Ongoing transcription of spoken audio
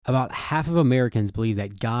About half of Americans believe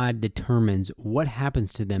that God determines what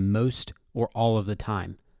happens to them most or all of the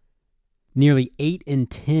time. Nearly 8 in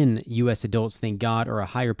 10 U.S. adults think God or a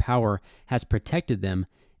higher power has protected them,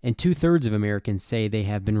 and 2/3 of Americans say they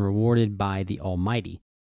have been rewarded by the Almighty.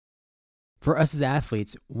 For us as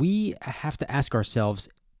athletes, we have to ask ourselves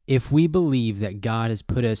if we believe that God has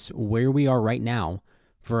put us where we are right now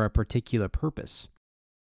for a particular purpose.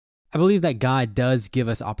 I believe that God does give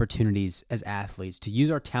us opportunities as athletes to use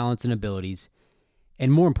our talents and abilities,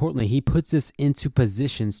 and more importantly, He puts us into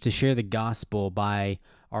positions to share the gospel by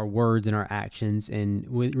our words and our actions, and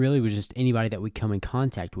with just anybody that we come in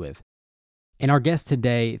contact with. And our guest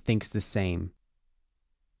today thinks the same.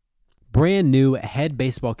 Brand new head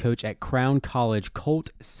baseball coach at Crown College,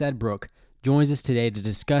 Colt Sedbrook, joins us today to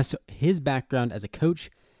discuss his background as a coach,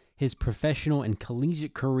 his professional and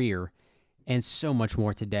collegiate career, and so much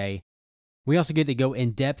more today. We also get to go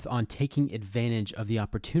in depth on taking advantage of the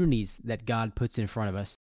opportunities that God puts in front of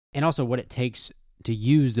us, and also what it takes to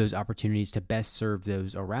use those opportunities to best serve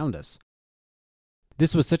those around us.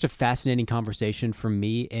 This was such a fascinating conversation for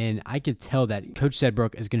me, and I could tell that Coach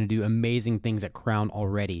Sedbrook is going to do amazing things at Crown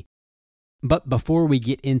already. But before we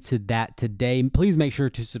get into that today, please make sure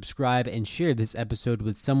to subscribe and share this episode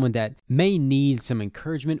with someone that may need some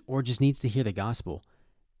encouragement or just needs to hear the gospel.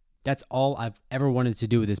 That's all I've ever wanted to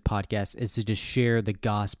do with this podcast, is to just share the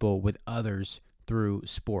gospel with others through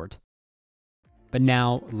sport. But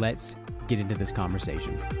now let's get into this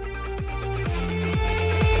conversation.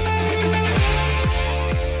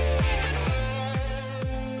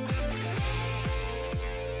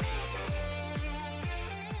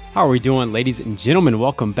 How are we doing, ladies and gentlemen?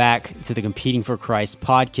 Welcome back to the Competing for Christ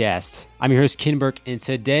podcast. I'm your host, Ken Burke, and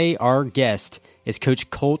today our guest is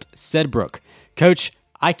Coach Colt Sedbrook. Coach,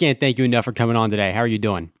 I can't thank you enough for coming on today. How are you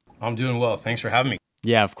doing? I'm doing well. Thanks for having me.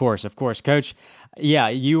 Yeah, of course. Coach, yeah,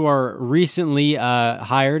 you are recently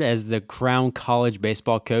hired as the Crown College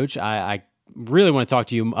baseball coach. I really want to talk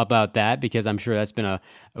to you about that because I'm sure that's been a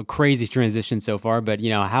crazy transition so far. But,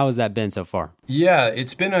 how has that been so far? Yeah,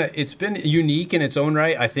 it's been unique in its own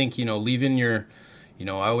right. I think, leaving your, I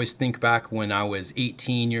always think back when I was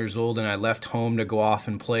 18 years old and I left home to go off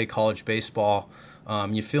and play college baseball.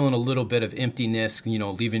 You're feeling a little bit of emptiness,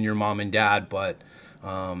 leaving your mom and dad, but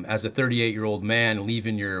as a 38-year-old man,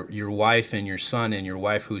 leaving your wife and your son and your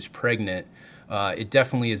wife who's pregnant, it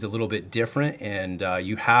definitely is a little bit different. And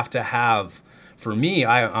you have to have, for me,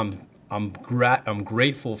 I'm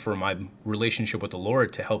grateful for my relationship with the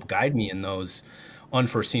Lord to help guide me in those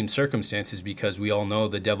unforeseen circumstances, because we all know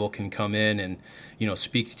the devil can come in and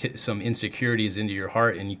speak to some insecurities into your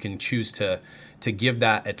heart, and you can choose to give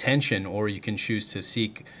that attention, or you can choose to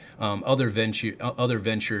seek other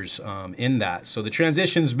ventures in that. So the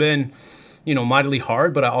transition's been mightily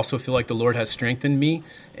hard, but I also feel like the Lord has strengthened me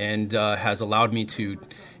and has allowed me to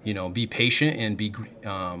be patient and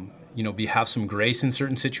have some grace in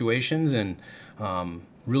certain situations, and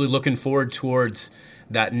really looking forward towards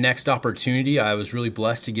that next opportunity. I was really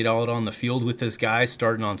blessed to get out on the field with this guy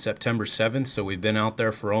starting on September 7th. So we've been out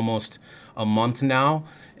there for almost a month now,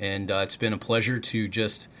 and it's been a pleasure to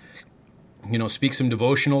just, speak some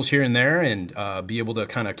devotionals here and there, and be able to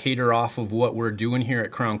kind of cater off of what we're doing here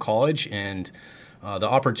at Crown College. And the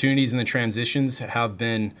opportunities and the transitions have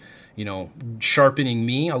been, sharpening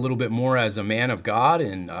me a little bit more as a man of God,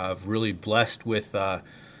 and I've really blessed with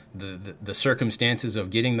the circumstances of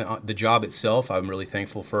getting the job itself. I'm really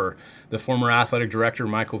thankful for the former athletic director,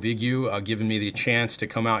 Michael Vigu, giving me the chance to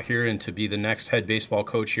come out here and to be the next head baseball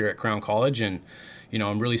coach here at Crown College. And,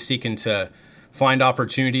 I'm really seeking to find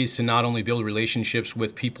opportunities to not only build relationships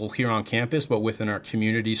with people here on campus, but within our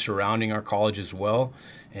community surrounding our college as well.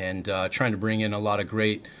 And trying to bring in a lot of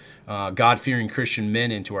great God-fearing Christian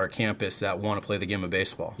men into our campus that want to play the game of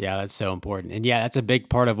baseball. Yeah, that's so important. And yeah, that's a big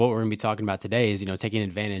part of what we're going to be talking about today is, taking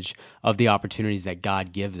advantage of the opportunities that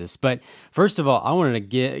God gives us. But first of all, I wanted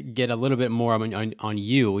to get a little bit more on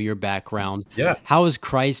you, your background. Yeah. How has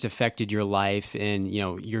Christ affected your life and,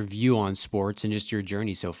 your view on sports and just your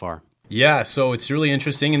journey so far? Yeah, so it's really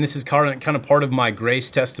interesting, and this is kind of part of my grace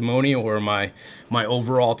testimony, or my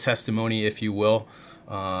overall testimony, if you will.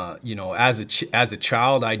 As a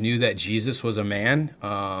child, I knew that Jesus was a man,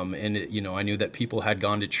 and I knew that people had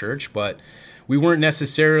gone to church, but we weren't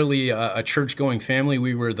necessarily a church-going family.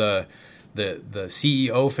 We were the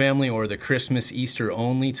CEO family, or the Christmas, Easter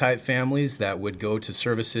only type families that would go to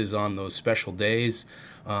services on those special days.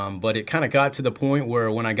 But it kind of got to the point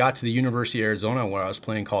where when I got to the University of Arizona, where I was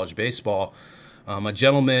playing college baseball, a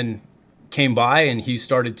gentleman came by and he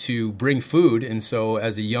started to bring food, and so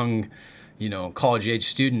as a young college-age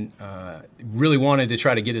student, really wanted to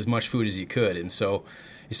try to get as much food as he could. And so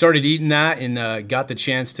started eating that and got the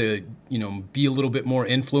chance to, be a little bit more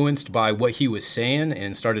influenced by what he was saying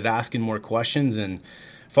and started asking more questions, and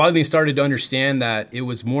finally started to understand that it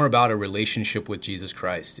was more about a relationship with Jesus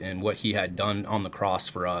Christ and what he had done on the cross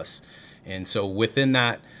for us. And so within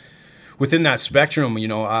that spectrum,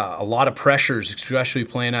 a lot of pressures, especially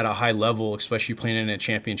playing at a high level, especially playing in a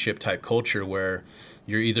championship type culture where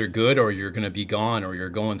you're either good or you're going to be gone or you're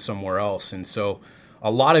going somewhere else. And so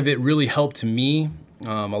a lot of it really helped me.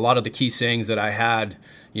 A lot of the key sayings that I had,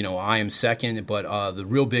 I am second, but the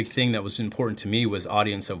real big thing that was important to me was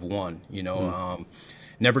audience of one,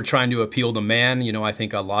 never trying to appeal to man. I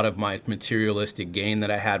think a lot of my materialistic gain that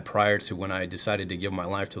I had prior to when I decided to give my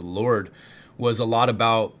life to the Lord was a lot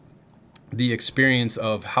about the experience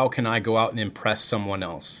of how can I go out and impress someone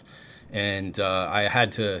else. And I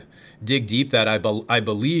had to dig deep that I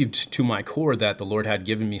believed to my core that the Lord had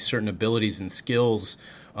given me certain abilities and skills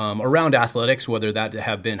around athletics, whether that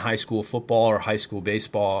have been high school football or high school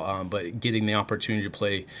baseball, but getting the opportunity to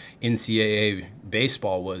play NCAA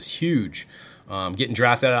baseball was huge. Getting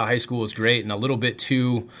drafted out of high school was great and a little bit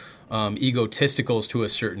too egotistical to a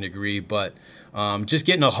certain degree, but just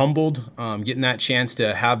getting humbled, getting that chance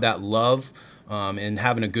to have that love, and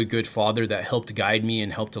having a good father that helped guide me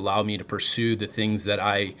and helped allow me to pursue the things that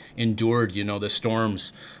I endured, the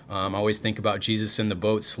storms. I always think about Jesus in the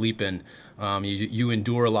boat sleeping. You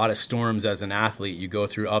endure a lot of storms as an athlete. You go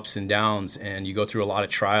through ups and downs and you go through a lot of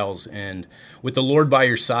trials. And with the Lord by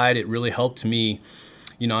your side, it really helped me,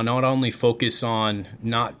 not only focus on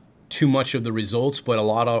not too much of the results, but a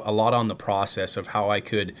lot on the process of how I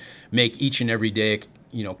could make each and every day,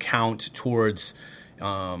 count towards,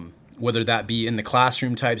 whether that be in the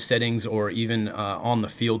classroom type settings or even on the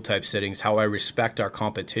field type settings, how I respect our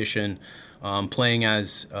competition, playing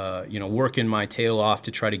as, working my tail off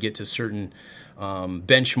to try to get to certain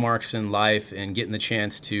benchmarks in life and getting the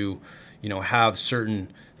chance to, have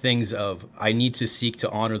certain things of I need to seek to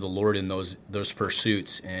honor the Lord in those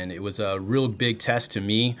pursuits. And it was a real big test to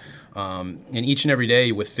me. And each and every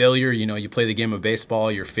day with failure, you play the game of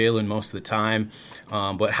baseball, you're failing most of the time.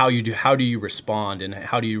 But how do you respond, and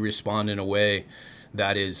how do you respond in a way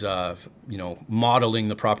that is, modeling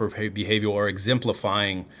the proper behavior or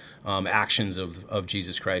exemplifying actions of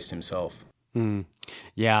Jesus Christ himself.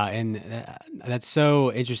 Yeah, and that's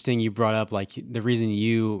so interesting. You brought up like the reason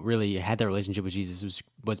you really had that relationship with Jesus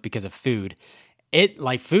was because of food.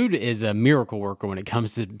 Food is a miracle worker when it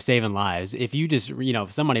comes to saving lives. If you just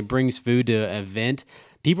if somebody brings food to an event,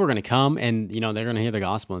 people are going to come and they're going to hear the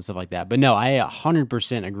gospel and stuff like that. But no, I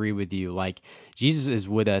 100% agree with you. Like Jesus is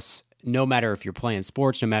with us no matter if you're playing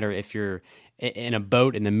sports, no matter if you're in a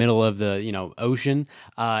boat in the middle of the ocean.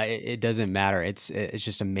 It doesn't matter. It's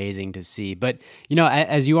just amazing to see. But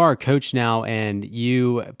as you are a coach now and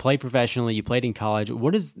you play professionally, you played in college.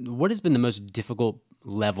 What has been the most difficult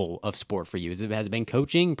level of sport for you? Has it been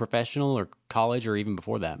coaching, professional, or college, or even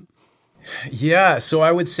before that? Yeah, so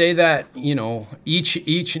I would say that,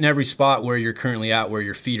 each and every spot where you're currently at, where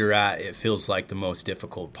your feet are at, it feels like the most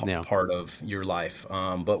difficult part of your life.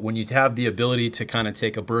 But when you have the ability to kind of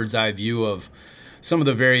take a bird's eye view of some of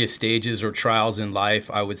the various stages or trials in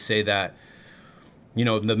life, I would say that,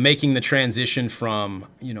 making the transition from,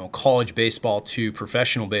 college baseball to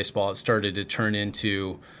professional baseball, it started to turn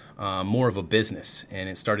into more of a business, and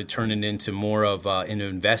it started turning into more of an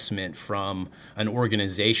investment from an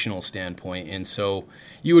organizational standpoint. And so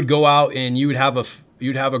you would go out and you'd have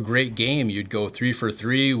a great game. You'd go 3 for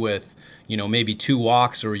 3 with maybe 2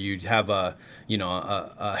 walks, or you'd have a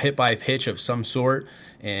hit by pitch of some sort,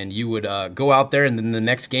 and you would go out there, and then the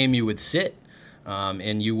next game you would sit.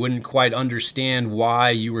 And you wouldn't quite understand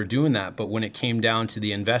why you were doing that. But when it came down to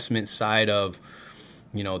the investment side of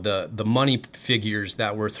the money figures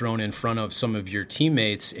that were thrown in front of some of your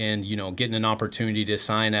teammates, and getting an opportunity to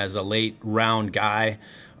sign as a late round guy,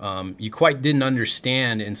 you quite didn't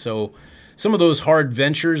understand. And so some of those hard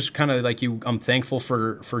ventures, kind of like I'm thankful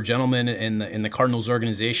for gentlemen in the Cardinals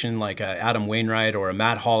organization like Adam Wainwright or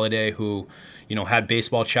Matt Holliday, who had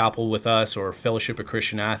baseball chapel with us, or Fellowship of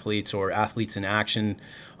Christian Athletes, or Athletes in Action,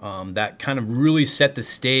 that kind of really set the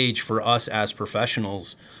stage for us as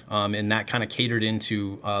professionals, and that kind of catered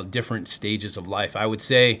into different stages of life. I would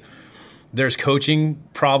say there's coaching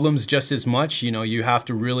problems just as much. You have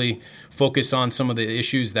to really focus on some of the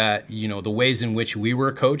issues that, the ways in which we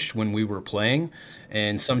were coached when we were playing.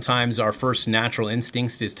 And sometimes our first natural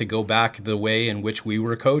instinct is to go back the way in which we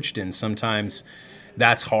were coached. And sometimes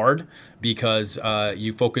that's hard because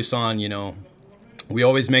you focus on, we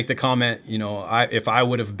always make the comment, if I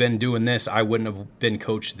would have been doing this, I wouldn't have been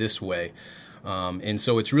coached this way. And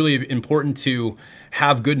so it's really important to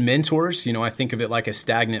have good mentors. I think of it like a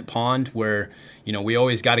stagnant pond where, we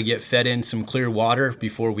always got to get fed in some clear water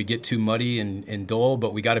before we get too muddy and dull,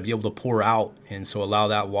 but we got to be able to pour out. And so allow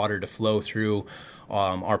that water to flow through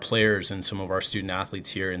our players and some of our student athletes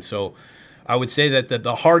here. And so I would say that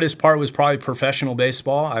the hardest part was probably professional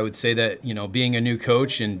baseball. I would say that, being a new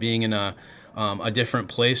coach and being in a different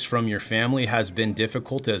place from your family has been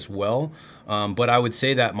difficult as well. But I would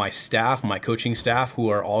say that my staff, my coaching staff, who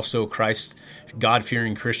are also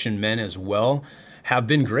God-fearing Christian men as well, have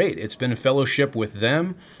been great. It's been a fellowship with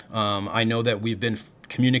them. I know that we've been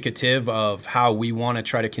communicative of how we want to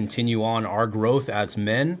try to continue on our growth as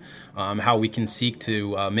men, how we can seek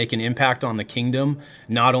to make an impact on the kingdom,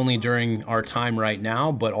 not only during our time right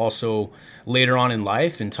now, but also later on in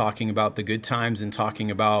life, and talking about the good times and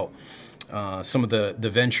talking about some of the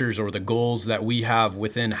ventures or the goals that we have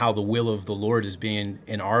within how the will of the Lord is being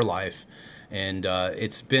in our life. And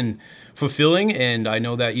it's been fulfilling, and I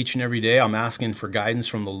know that each and every day I'm asking for guidance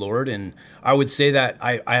from the Lord. And I would say that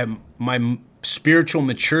I am my spiritual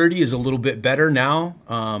maturity is a little bit better now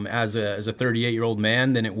as a 38-year-old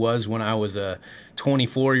man than it was when I was a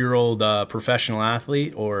 24-year-old professional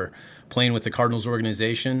athlete or playing with the Cardinals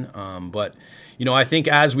organization. But I think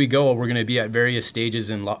as we go, we're going to be at various stages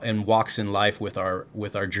and walks in life with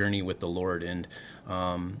our journey with the Lord. And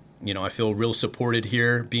I feel real supported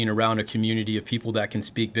here, being around a community of people that can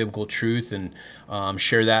speak biblical truth and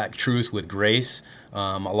share that truth with grace.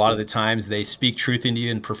 A lot of the times they speak truth into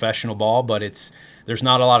you in professional ball, but there's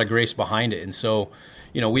not a lot of grace behind it. And so,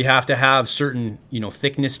 we have to have certain,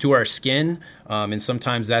 thickness to our skin, and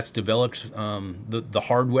sometimes that's developed the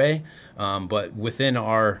hard way. But within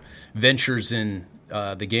our ventures in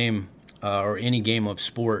the game or any game of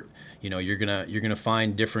sport, you're gonna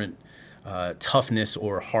find different toughness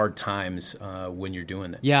or hard times when you're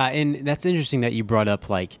doing it. Yeah, and that's interesting that you brought up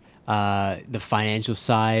like the financial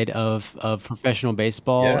side of professional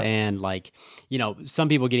baseball, Yeah. and like, some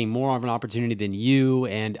people getting more of an opportunity than you.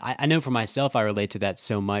 And I know for myself, I relate to that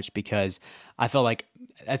so much because I felt like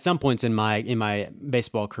at some points in my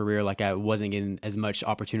baseball career, like I wasn't getting as much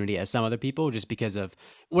opportunity as some other people just because of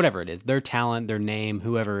whatever it is, their talent, their name,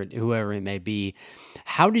 whoever it may be.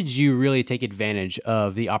 How did you really take advantage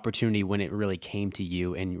of the opportunity when it really came to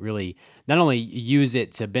you and really not only use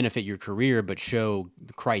it to benefit your career, but show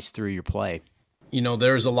Christ through your play?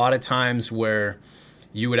 There's a lot of times where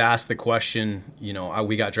you would ask the question,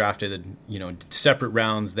 we got drafted, separate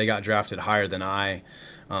rounds. They got drafted higher than I.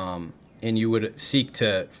 And you would seek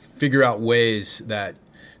to figure out ways that,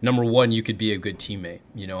 number one, you could be a good teammate,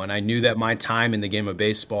 and I knew that my time in the game of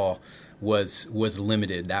baseball was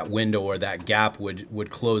limited. That window or that gap would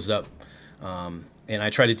close up. And I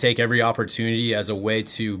try to take every opportunity as a way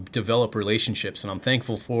to develop relationships. And I'm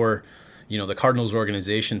thankful for, the Cardinals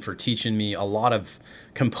organization for teaching me a lot of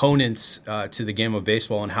components to the game of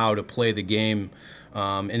baseball and how to play the game.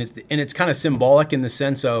 And it's kind of symbolic in the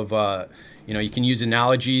sense of, you can use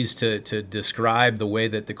analogies to describe the way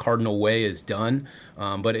that the Cardinal way is done.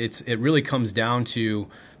 But it really comes down to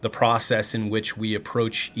the process in which we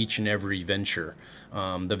approach each and every venture.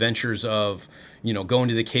 The ventures of, going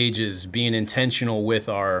to the cages, being intentional with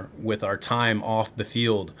our time off the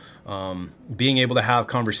field, being able to have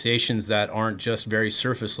conversations that aren't just very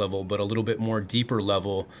surface level, but a little bit more deeper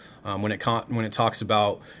level. When it talks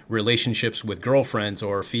about relationships with girlfriends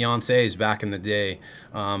or fiancés back in the day,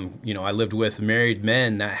 I lived with married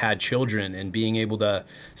men that had children, and being able to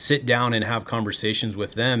sit down and have conversations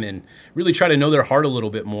with them and really try to know their heart a little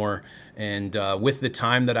bit more. And with the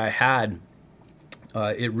time that I had,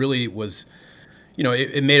 it really was,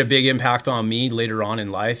 it made a big impact on me later on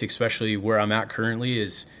in life, especially where I'm at currently,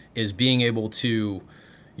 is being able to,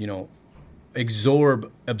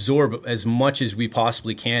 absorb as much as we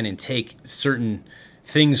possibly can and take certain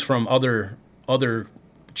things from other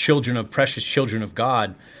precious children of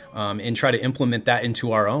God, and try to implement that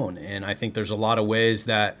into our own. And I think there's a lot of ways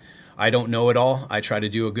that I don't know it all. I try to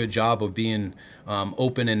do a good job of being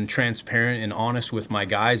open and transparent and honest with my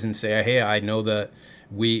guys and say, hey, I know that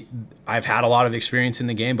I've had a lot of experience in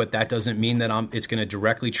the game, but that doesn't mean that it's going to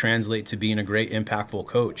directly translate to being a great, impactful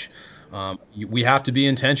coach. We have to be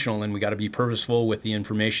intentional, and we got to be purposeful with the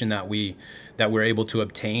information that we're able to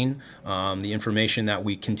obtain, the information that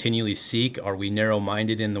we continually seek. Are we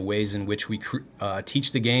narrow-minded in the ways in which we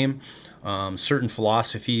teach the game? Certain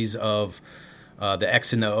philosophies of the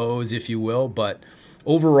X and the O's, if you will. But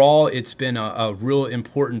overall, it's been a real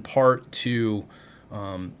important part to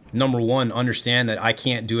number one, understand that I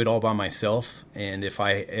can't do it all by myself. And if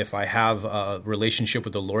I have a relationship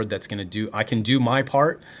with the Lord, I can do my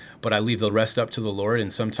part, but I leave the rest up to the Lord.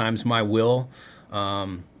 And sometimes my will,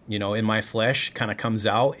 in my flesh kind of comes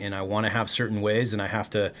out, and I want to have certain ways, and I have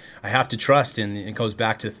to trust. And it goes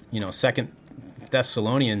back to, Second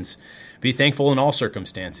Thessalonians, be thankful in all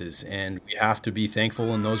circumstances. And we have to be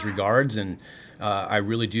thankful in those regards. And I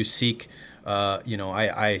really do seek,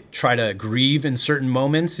 I try to grieve in certain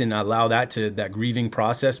moments and allow that grieving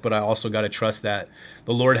process, but I also got to trust that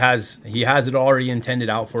the Lord has it already intended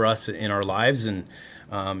out for us in our lives. And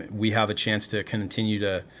we have a chance to continue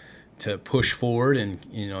to push forward and,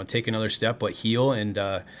 take another step, but heal. And,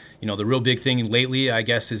 the real big thing lately, I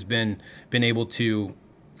guess, has been able to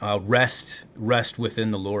rest within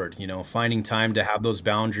the Lord, finding time to have those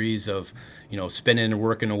boundaries of, spending and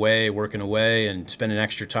working away and spending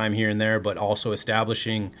extra time here and there, but also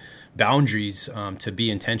establishing boundaries to be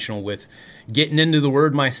intentional with getting into the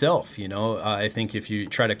Word myself. I think if you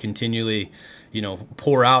try to continually,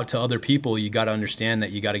 pour out to other people, you got to understand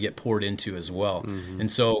that you got to get poured into as well. Mm-hmm. And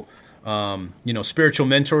so, spiritual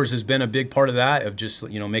mentors has been a big part of that, of just,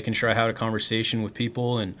 making sure I had a conversation with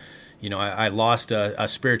people. And, I lost a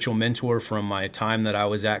spiritual mentor from my time that I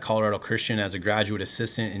was at Colorado Christian as a graduate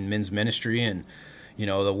assistant in men's ministry. And,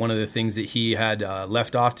 one of the things that he had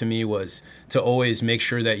left off to me was to always make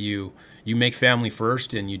sure that you make family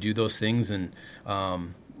first and you do those things. And,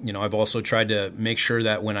 I've also tried to make sure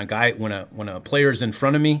that when a player's in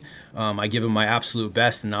front of me, I give him my absolute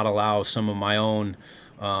best and not allow some of my own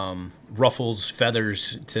ruffles,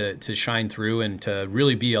 feathers to shine through, and to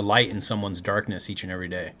really be a light in someone's darkness each and every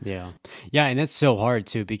day. Yeah. Yeah. And that's so hard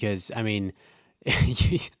too, because I mean,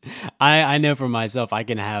 I know for myself, I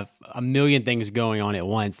can have a million things going on at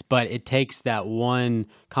once, but it takes that one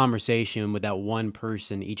conversation with that one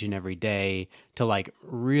person each and every day to like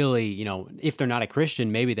really, if they're not a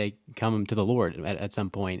Christian, maybe they come to the Lord at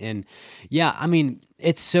some point. And yeah, I mean,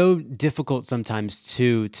 it's so difficult sometimes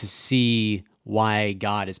to see why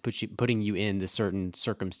God is putting you in this certain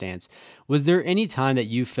circumstance. Was there any time that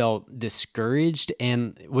you felt discouraged,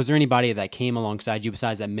 and was there anybody that came alongside you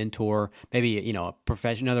besides that mentor, maybe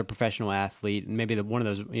another professional athlete, and maybe one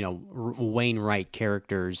of those Wainwright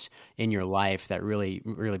characters in your life that really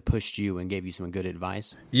pushed you and gave you some good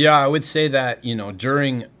advice? Yeah, I would say that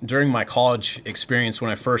during my college experience,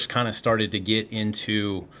 when I first kind of started to get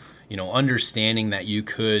into understanding that you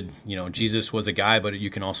could, Jesus was a guy, but you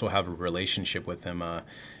can also have a relationship with him.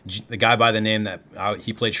 The guy by the name that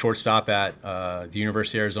he played shortstop at the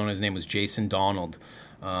University of Arizona, his name was Jason Donald.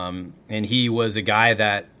 And he was a guy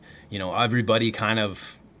that, everybody kind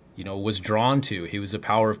of, was drawn to. He was a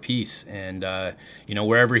power of peace. And,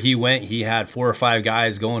 wherever he went, he had 4 or 5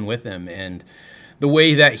 guys going with him. And the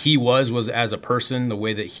way that he was as a person, the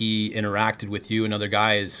way that he interacted with you. Another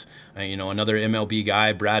guy is, another MLB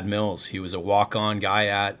guy, Brad Mills. He was a walk-on guy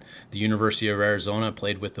at the University of Arizona,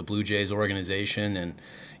 played with the Blue Jays organization, and,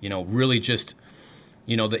 really just,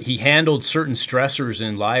 that he handled certain stressors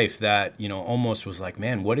in life that, almost was like,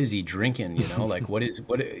 man, what is he drinking? Like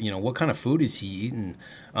what kind of food is he eating?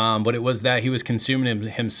 But it was that he was consuming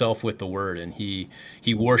himself with the Word, and he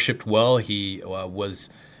worshiped well. He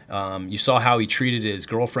was. You saw how he treated his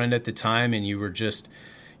girlfriend at the time, and you were just,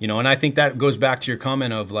 and I think that goes back to your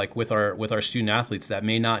comment of like with our student athletes that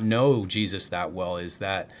may not know Jesus that well, is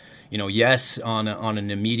that, yes, on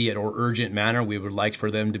an immediate or urgent manner, we would like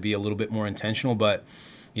for them to be a little bit more intentional, but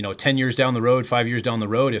 10 years down the road, 5 years down the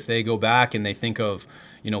road, if they go back and they think of,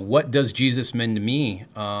 what does Jesus mean to me?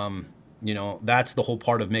 That's the whole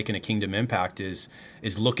part of making a kingdom impact is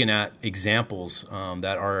looking at examples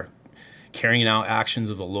that are carrying out actions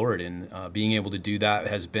of the Lord, and being able to do that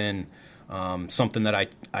has been something that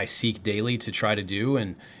I seek daily to try to do,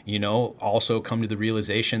 and also come to the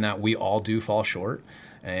realization that we all do fall short,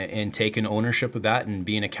 and taking ownership of that and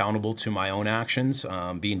being accountable to my own actions,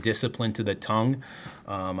 being disciplined to the tongue.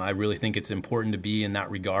 I really think it's important to be in that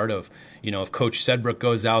regard of, if Coach Sedbrook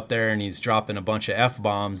goes out there and he's dropping a bunch of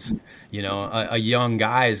F-bombs, a young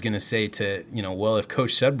guy is going to say to, well, if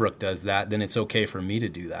Coach Sedbrook does that, then it's okay for me to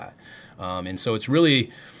do that. And so it's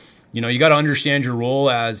really, you got to understand your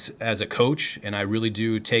role as a coach. And I really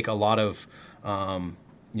do take a lot of, I'm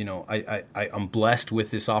blessed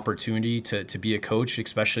with this opportunity to be a coach,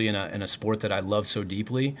 especially in a sport that I love so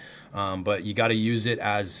deeply. But you got to use it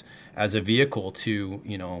as a vehicle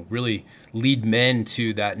to, really lead men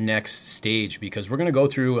to that next stage, because we're going to go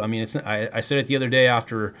through, I said it the other day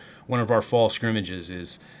after one of our fall scrimmages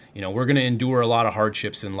is, we're going to endure a lot of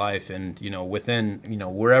hardships in life, and, within,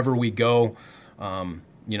 wherever we go,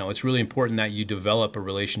 it's really important that you develop a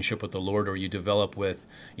relationship with the Lord, or you develop with,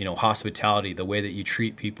 hospitality, the way that you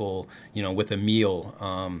treat people, with a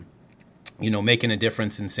meal, making a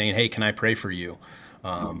difference and saying, hey, can I pray for you?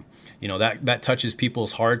 That touches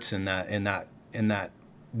people's hearts, and that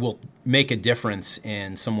will make a difference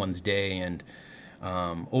in someone's day. And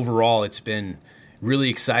overall, it's been really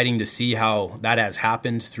exciting to see how that has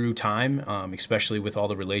happened through time, especially with all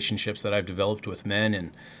the relationships that I've developed with men.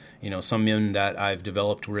 And some men that I've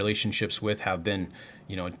developed relationships with have been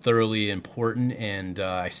thoroughly important, and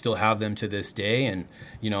I still have them to this day. And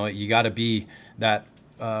you got to be that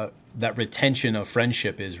retention of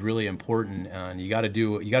friendship is really important, and you got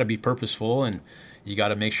to be purposeful, and you got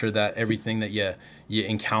to make sure that everything that you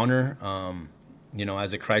encounter,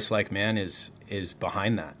 as a Christ-like man is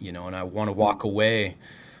behind that, and I want to walk away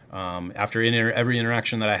after every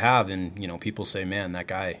interaction that I have, and people say, man, that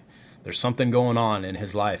guy, there's something going on in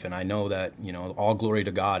his life, and I know that all glory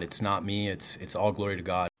to God. It's not me. It's all glory to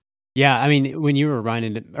God. Yeah, I mean, when you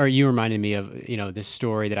reminded me of, this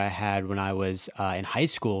story that I had when I was in high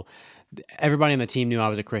school. Everybody on the team knew I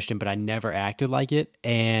was a Christian, but I never acted like it.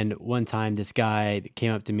 And one time, this guy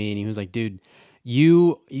came up to me and he was like, "Dude,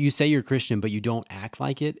 you say you're Christian, but you don't act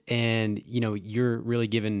like it, and you're really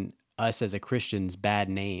giving us as a Christians a bad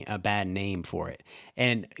name for it."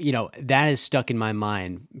 And that has stuck in my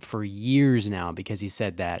mind for years now because he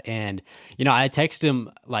said that. And I texted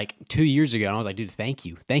him like 2 years ago, and I was like, "Dude, thank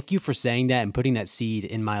you for saying that and putting that seed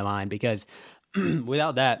in my mind, because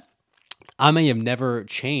without that, I may have never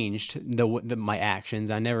changed my actions.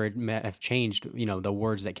 I never have changed, the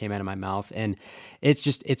words that came out of my mouth." And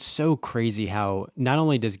it's so crazy how not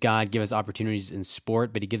only does God give us opportunities in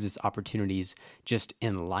sport, but he gives us opportunities just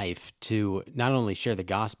in life to not only share the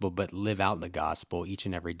gospel, but live out the gospel each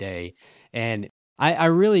and every day. And I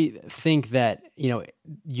really think that,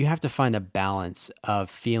 you have to find a balance of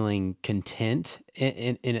feeling content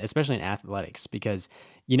especially in athletics, because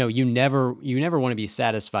you never want to be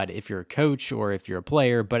satisfied if you're a coach or if you're a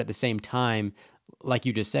player, but at the same time, like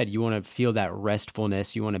you just said, you want to feel that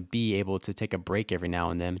restfulness. You want to be able to take a break every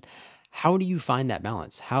now and then. How do you find that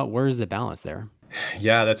balance? Where's the balance there?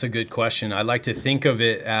 Yeah, that's a good question. I like to think of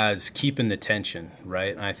it as keeping the tension,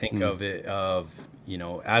 right? And I think of it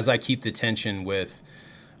as I keep the tension with,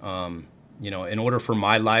 in order for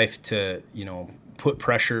my life to, put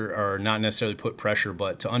pressure, or not necessarily put pressure,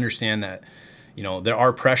 but to understand that, there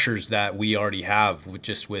are pressures that we already have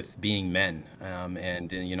with being men.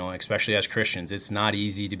 And especially as Christians, it's not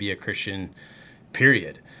easy to be a Christian,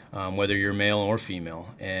 period, whether you're male or female.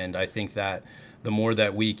 And I think that the more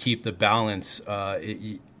that we keep the balance,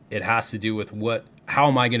 it has to do with how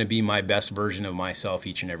am I going to be my best version of myself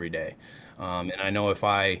each and every day. And I know if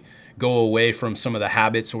I go away from some of the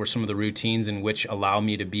habits or some of the routines in which allow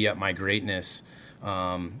me to be at my greatness,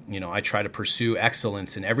 I try to pursue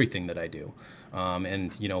excellence in everything that I do.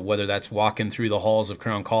 And whether that's walking through the halls of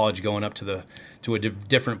Crown College, going up to a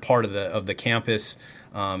different part of the campus,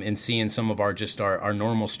 and seeing some of our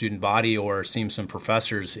normal student body, or seeing some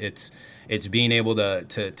professors, it's being able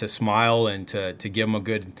to smile and to give them a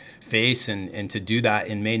good face, and to do that,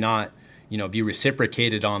 and may not be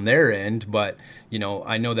reciprocated on their end. But,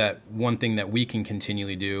 I know that one thing that we can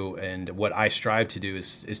continually do, and what I strive to do,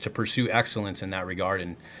 is to pursue excellence in that regard.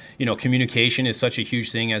 And, communication is such a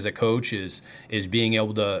huge thing as a coach, is being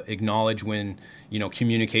able to acknowledge when,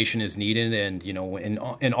 communication is needed. And,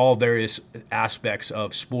 in all various aspects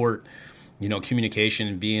of sport,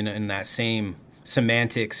 communication being in that same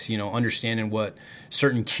semantics, understanding what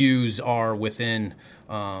certain cues are within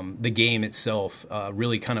the game itself,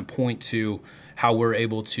 really kind of point to how we're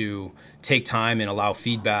able to take time and allow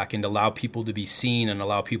feedback, and allow people to be seen, and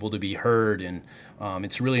allow people to be heard. And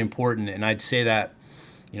it's really important. And I'd say that,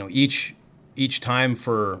 each time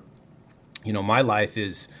for, my life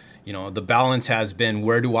is, the balance has been,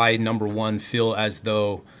 where do I, number one, feel as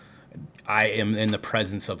though I am in the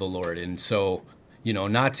presence of the Lord. And so,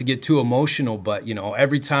 not to get too emotional, but,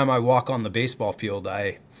 every time I walk on the baseball field,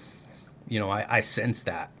 I sense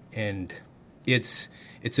that. And it's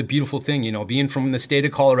a beautiful thing, being from the state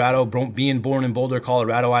of Colorado, being born in Boulder,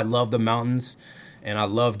 Colorado. I love the mountains, and I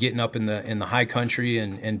love getting up in the high country,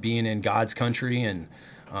 and being in God's country. And,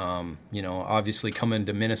 obviously coming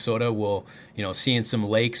to Minnesota, seeing some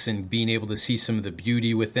lakes and being able to see some of the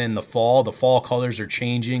beauty within the fall colors are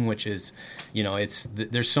changing, which is,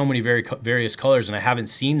 there's so many various colors, and I haven't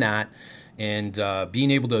seen that. And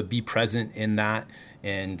being able to be present in that,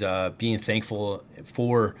 and being thankful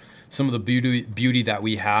for some of the beauty that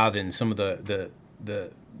we have, and some of the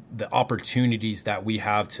opportunities that we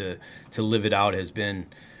have to live it out, has been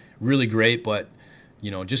really great. But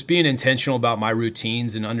just being intentional about my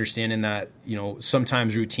routines and understanding that,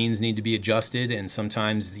 sometimes routines need to be adjusted and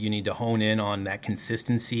sometimes you need to hone in on that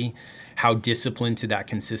consistency. How disciplined to that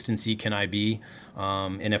consistency can I be?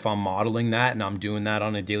 And if I'm modeling that and I'm doing that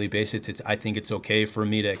on a daily basis, I think it's okay for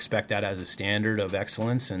me to expect that as a standard of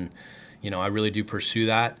excellence. And, I really do pursue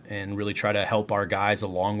that and really try to help our guys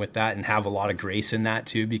along with that and have a lot of grace in that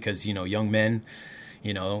too, because, young men,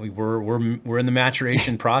 we're in the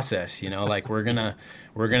maturation process, like we're gonna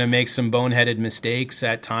make some boneheaded mistakes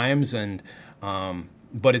at times, and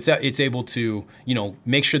but it's able to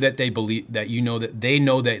make sure that they believe that that they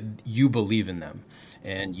know that you believe in them,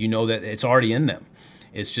 and that it's already in them.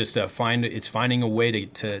 It's just finding a way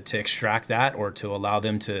to extract that, or to allow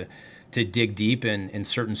them to dig deep in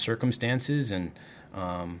certain circumstances. And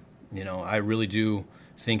I really do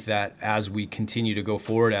think that as we continue to go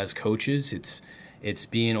forward as coaches, it's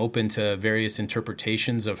being open to various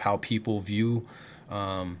interpretations of how people view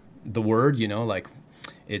the word. Like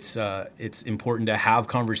it's important to have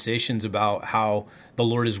conversations about how the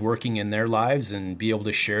Lord is working in their lives and be able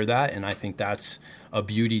to share that. And I think that's a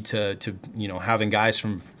beauty to having guys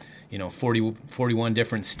from 41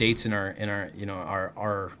 different states in our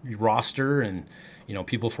roster, and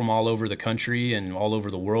people from all over the country and all over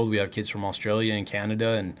the world. We have kids from Australia and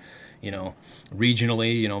Canada, and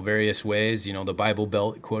regionally, various ways, the Bible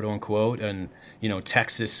Belt, quote unquote, and,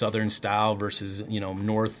 Texas, Southern style versus,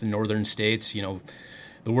 northern states,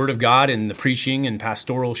 the word of God and the preaching and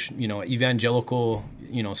pastoral, evangelical,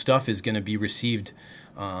 stuff is going to be received.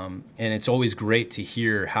 And it's always great to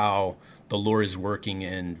hear how the Lord is working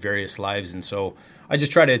in various lives. And so I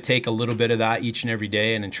just try to take a little bit of that each and every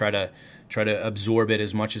day and then try to absorb it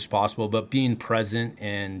as much as possible, but being present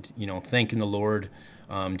and, thanking the Lord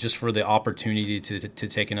just for the opportunity to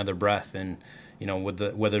take another breath. And, when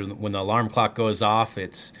the alarm clock goes off,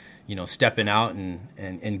 it's, stepping out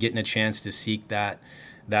and getting a chance to seek that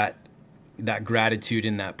gratitude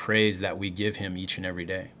and that praise that we give him each and every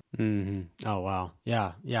day. Mm-hmm. Oh, wow.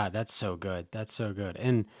 Yeah. Yeah. That's so good. That's so good.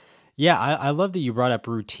 And yeah, I love that you brought up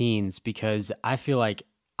routines, because I feel like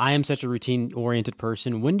I am such a routine oriented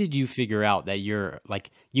person. When did you figure out that you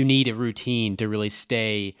need a routine to really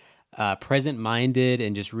stay present minded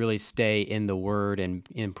and just really stay in the word and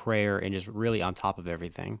in prayer and just really on top of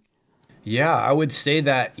everything? Yeah, I would say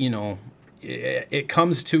that, it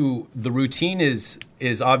comes to the routine is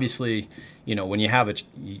obviously, when you have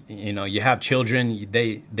you have children,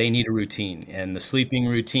 they need a routine, and the sleeping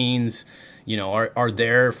routines, are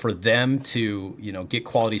there for them to, get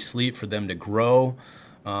quality sleep, for them to grow.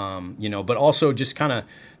 But also just kind of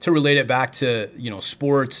to relate it back to,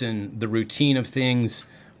 sports and the routine of things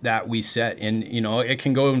that we set. And, it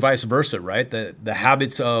can go and vice versa, right? The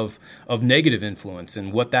habits of negative influence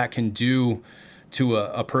and what that can do to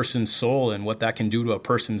a person's soul and what that can do to a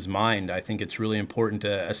person's mind. I think it's really important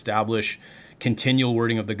to establish continual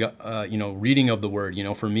reading of the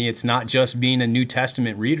word. For me, it's not just being a New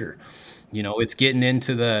Testament reader. It's getting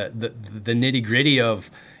into the nitty gritty of,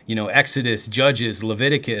 Exodus, Judges,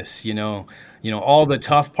 Leviticus, all the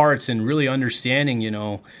tough parts, and really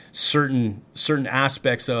understanding, certain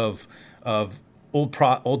aspects of Old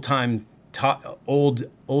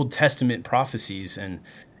Testament prophecies, and,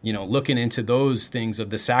 looking into those things of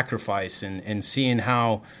the sacrifice, and seeing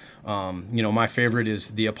how, my favorite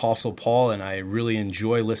is the Apostle Paul, and I really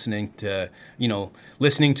enjoy listening to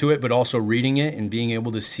it, but also reading it and being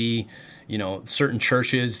able to see, certain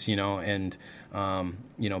churches, and,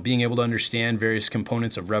 being able to understand various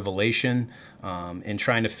components of Revelation, and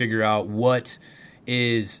trying to figure out what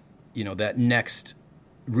is, that next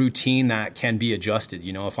routine that can be adjusted.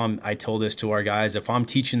 I told this to our guys, if I'm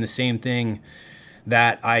teaching the same thing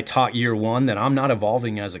that I taught year one, then I'm not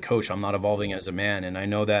evolving as a coach. I'm not evolving as a man. And I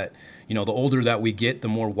know that, the older that we get, the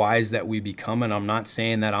more wise that we become. And I'm not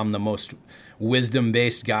saying that I'm the most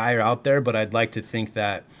wisdom-based guy out there, but I'd like to think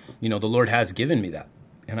that, the Lord has given me that.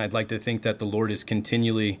 And I'd like to think that the Lord is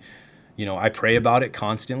continually, I pray about it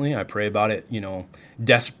constantly. I pray about it,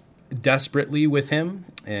 desperately with him.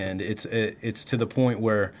 And it's to the point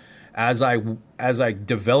where as I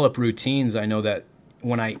develop routines, I know that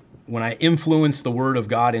when I influence the word of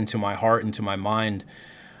God into my heart, into my mind,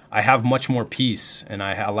 I have much more peace, and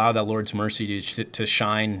I allow that Lord's mercy to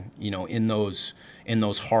shine, in those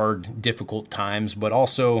hard, difficult times, but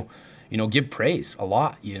also, give praise a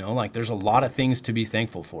lot, like there's a lot of things to be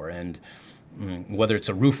thankful for. And whether it's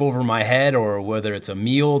a roof over my head or whether it's a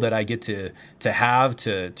meal that I get to have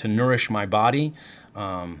to nourish my body,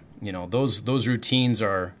 those routines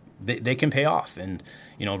are they can pay off. And,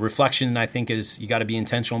 reflection, I think, is you got to be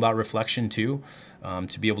intentional about reflection too,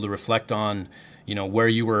 to be able to reflect on, where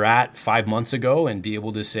you were at 5 months ago and be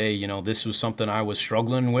able to say, this was something I was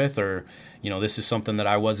struggling with, or, this is something that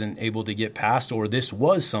I wasn't able to get past, or this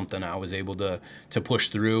was something I was able to push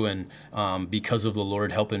through. And because of the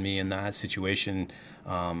Lord helping me in that situation,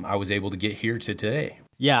 I was able to get here to today.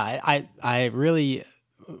 Yeah, I really,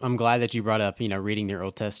 I'm glad that you brought up, reading your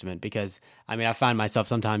Old Testament, because I find myself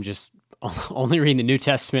sometimes just only reading the New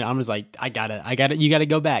Testament. I'm just like, you gotta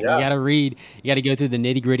go back. Yeah. You gotta read, you gotta go through the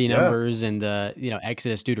nitty gritty Yeah. numbers and the,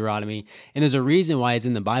 Exodus, Deuteronomy. And there's a reason why it's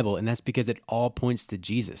in the Bible. And that's because it all points to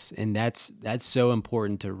Jesus. And that's so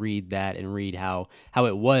important to read that and read how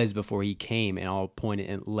it was before he came, and all pointed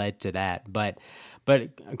and led to that. But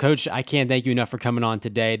Coach, I can't thank you enough for coming on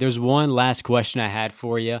today. There's one last question I had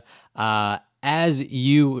for you. As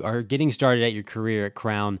you are getting started at your career at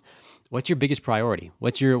Crown, what's your biggest priority?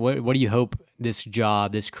 What do you hope this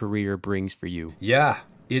job, this career brings for you? Yeah,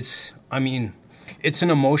 it's an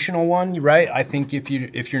emotional one, right? I think if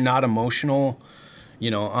you're not emotional,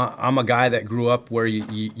 I'm a guy that grew up where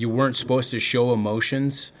you weren't supposed to show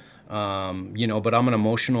emotions, but I'm an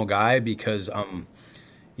emotional guy because I'm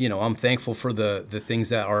thankful for the things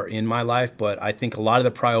that are in my life. But I think a lot of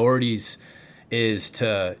the priorities is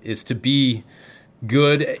to be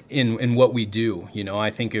good in what we do. I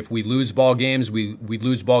think if we lose ball games, we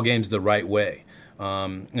lose ball games the right way.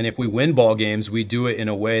 And if we win ball games, we do it in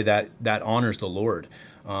a way that honors the Lord.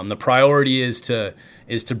 The priority is to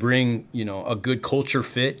bring, a good culture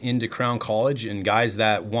fit into Crown College, and guys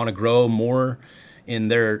that want to grow more in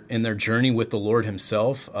their journey with the Lord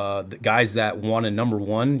himself. The guys that want to, number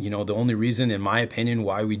one, the only reason, in my opinion,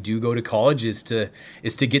 why we do go to college is to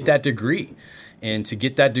get that degree. And to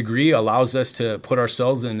get that degree allows us to put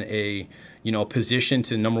ourselves in a position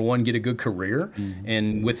to, number one, get a good career. Mm-hmm.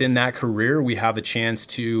 And within that career, we have a chance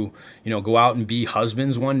to, go out and be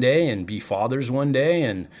husbands one day and be fathers one day.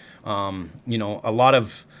 And, a lot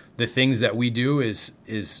of the things that we do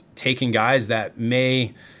is taking guys that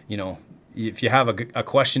may, if you have a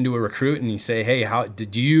question to a recruit and you say, hey,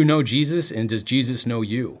 do you know Jesus, and does Jesus know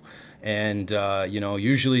you? And,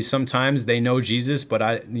 usually sometimes they know Jesus,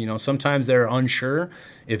 but sometimes they're unsure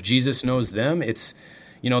if Jesus knows them. It's,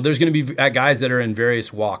 there's going to be guys that are in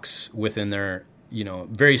various walks within their,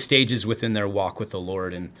 various stages within their walk with the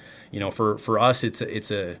Lord. And, for us,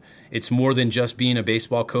 it's more than just being a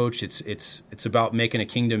baseball coach. It's about making a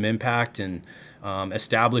kingdom impact and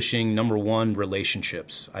establishing, number one,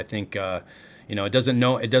 relationships. I think, it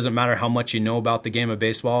doesn't matter how much you know about the game of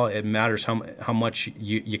baseball. It matters how much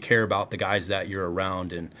you care about the guys that you're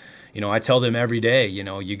around. And, I tell them every day,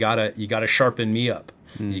 you gotta sharpen me up.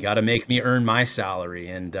 You gotta make me earn my salary.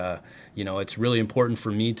 And, it's really important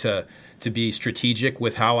for me to be strategic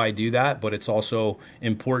with how I do that, but it's also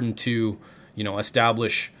important to,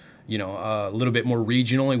 establish, a little bit more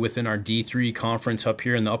regionally within our D3 conference up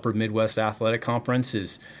here in the Upper Midwest Athletic Conference.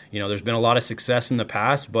 Is, there's been a lot of success in the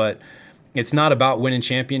past, but it's not about winning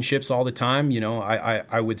championships all the time.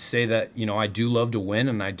 I would say that, I do love to win,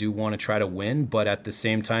 and I do want to try to win, but at the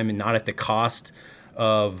same time, and not at the cost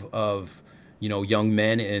of young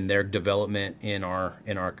men and their development in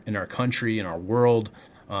our country, in our world.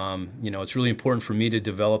 It's really important for me to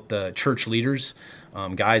develop the church leaders,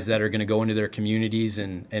 guys that are going to go into their communities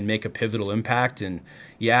and make a pivotal impact. And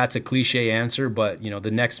yeah, it's a cliche answer, but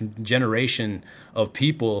the next generation of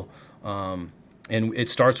people, and it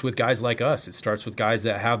starts with guys like us. It starts with guys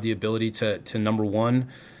that have the ability to number one,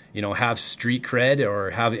 have street cred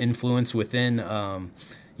or have influence within,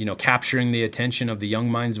 capturing the attention of the young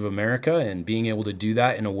minds of America, and being able to do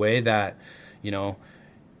that in a way that,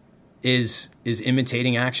 is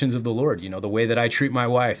imitating actions of the Lord. The way that I treat my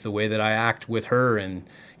wife, the way that I act with her, and,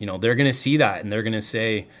 they're going to see that, and they're going to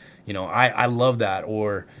say, I love that.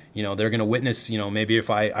 Or, they're going to witness, maybe if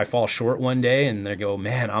I fall short one day, and they go,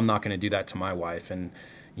 man, I'm not going to do that to my wife. And,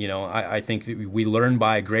 I think that we learn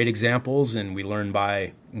by great examples, and we learn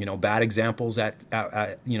by, bad examples at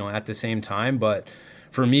the same time. But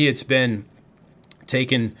for me, it's been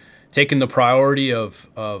taking the priority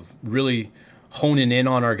of really honing in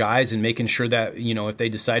on our guys and making sure that, if they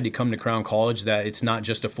decide to come to Crown College, that it's not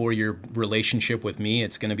just a 4-year relationship with me.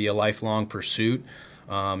 It's going to be a lifelong pursuit.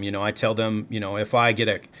 I tell them, if I get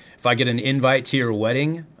an invite to your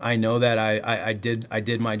wedding, I know that I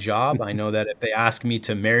did my job. I know that if they ask me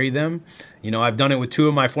to marry them, I've done it with 2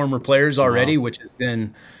 of my former players already, wow, which has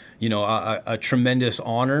been, a tremendous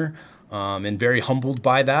honor, and very humbled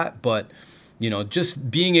by that. But, just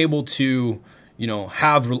being able to,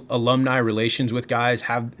 have alumni relations with guys,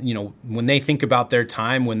 have, when they think about their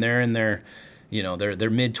time, when they're in their, their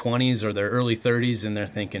mid 20s or their early 30s, and they're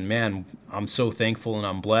thinking, man, I'm so thankful and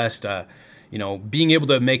I'm blessed. Being able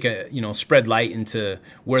to make spread light into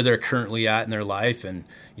where they're currently at in their life, and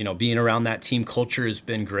being around that team culture has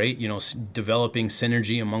been great. Developing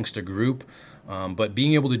synergy amongst a group, but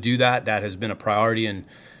being able to do that has been a priority, and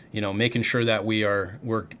making sure that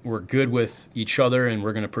we're good with each other, and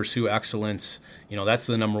we're going to pursue excellence. That's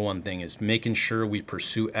the number one thing, is making sure we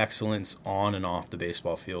pursue excellence on and off the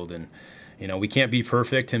baseball field. And we can't be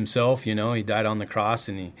perfect himself. He died on the cross,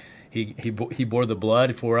 and he bore the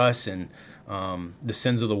blood for us and the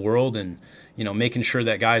sins of the world, and making sure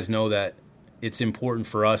that guys know that it's important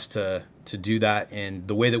for us to do that, and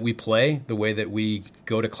the way that we play, the way that we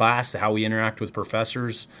go to class, how we interact with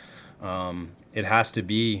professors. It has to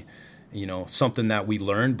be, something that we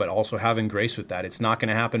learn, but also having grace with that. It's not going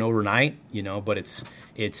to happen overnight, but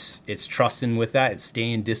it's trusting with that. It's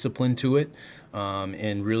staying disciplined to it,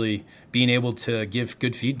 and really being able to give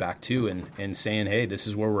good feedback too, and saying, hey, this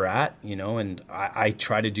is where we're at, and I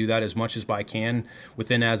try to do that as much as I can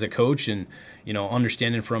within as a coach, and,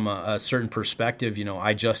 understanding from a certain perspective,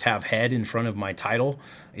 I just have head in front of my title.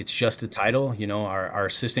 It's just a title. Our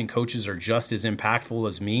assistant coaches are just as impactful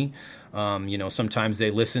as me. Sometimes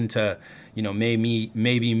they listen to,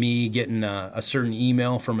 maybe me getting a certain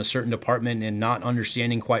email from a certain department and not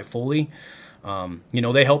understanding quite fully.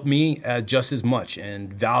 They help me just as much,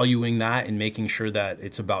 and valuing that and making sure that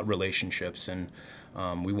it's about relationships. And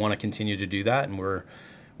we want to continue to do that. And we're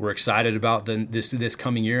excited about this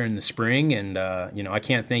coming year in the spring. And, I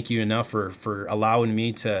can't thank you enough for allowing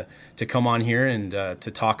me to come on here and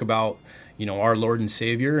to talk about, our Lord and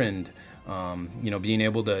Savior, and, being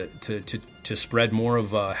able to spread more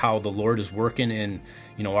of how the Lord is working in,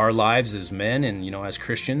 our lives as men and, as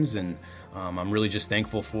Christians. And I'm really just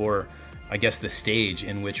thankful for, I guess, the stage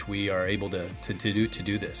in which we are able to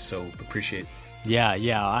do this. So appreciate it.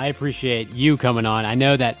 Yeah, I appreciate you coming on. I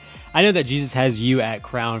know that Jesus has you at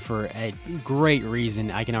Crown for a great reason.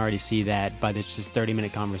 I can already see that by this just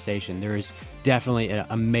 30-minute conversation. There is definitely an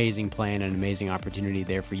amazing plan and an amazing opportunity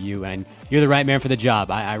there for you, and you're the right man for the job.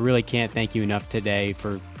 I really can't thank you enough today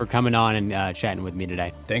for coming on and chatting with me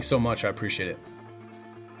today. Thanks so much. I appreciate it.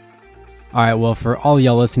 All right, well, for all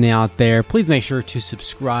y'all listening out there, please make sure to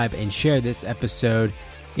subscribe and share this episode.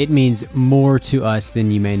 It means more to us than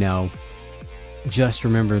you may know. Just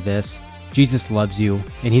remember this: Jesus loves you,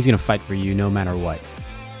 and he's going to fight for you no matter what.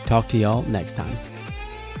 Talk to y'all next time.